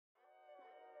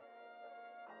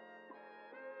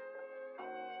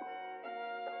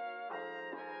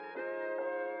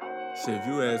Shit, if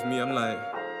you ask me, I'm like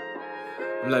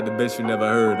the best you never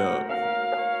heard of.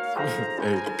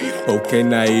 Hey. Okay,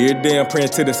 now every day I'm praying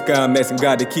to the sky, I'm asking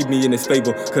God to keep me in his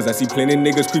favor. Cause I see plenty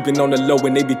niggas creeping on the low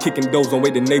and they be kicking doors on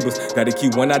way to neighbors. Gotta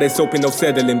keep one eye that's open, no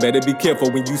settling. Better be careful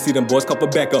when you see them boys couple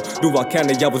back up. Do I count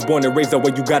it? I was born and raised up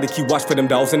where you gotta keep watch for them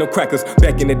dogs and them crackers.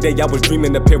 Back in the day, I was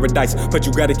dreaming of paradise, but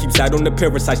you gotta keep sight on the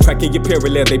parasites. Tracking your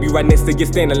parallel, they be right next to you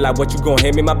standing like what you gon'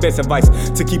 hand me my best advice.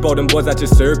 To keep all them boys out your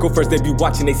circle. First they be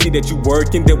watching, they see that you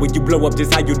working. Then when you blow up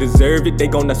just how you deserve it, they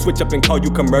gonna switch up and call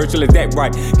you commercial. Is that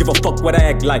right? Give a fuck what I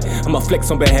act like. I'ma flex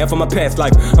on behalf of my past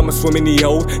life. I'ma swim in these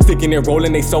hoes, sticking and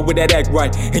rolling, they so with that act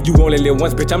right. And you only live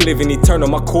once, bitch, I'm living eternal.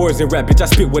 My chords and rap, bitch, I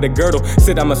spit with a girdle.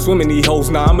 Said I'ma swim in these hoes,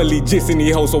 now I'ma lead just in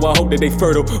these hoes, so I hope that they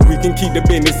fertile. We can keep the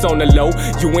business on the low,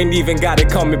 you ain't even gotta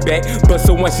call me back. But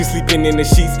so once she sleeping in the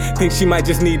sheets, think she might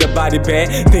just need a body bag.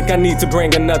 Think I need to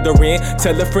bring another in,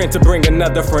 tell a friend to bring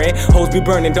another friend. Hoes be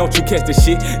burning, don't you catch the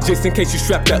shit, just in case you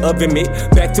strap the oven mitt.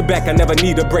 Back to back, I never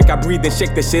need a break, I breathe and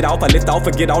shake the shit off. I lift off,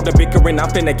 forget all the bickering, I'm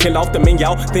finna kill off the men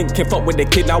y'all think can fuck with the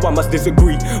kid, now I must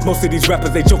disagree. Most of these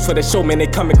rappers, they jokes for the show, man, they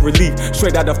comic relief.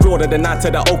 Straight out of Florida, the 9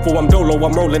 to the 04, I'm dolo,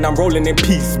 I'm rolling in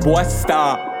peace. Boy,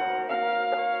 stop.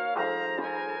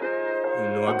 You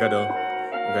know, I got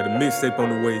a mixtape on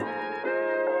the way. You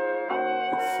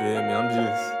feel me?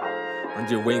 I'm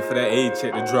just waiting for that A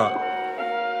check to drop.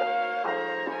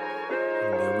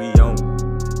 And then we on.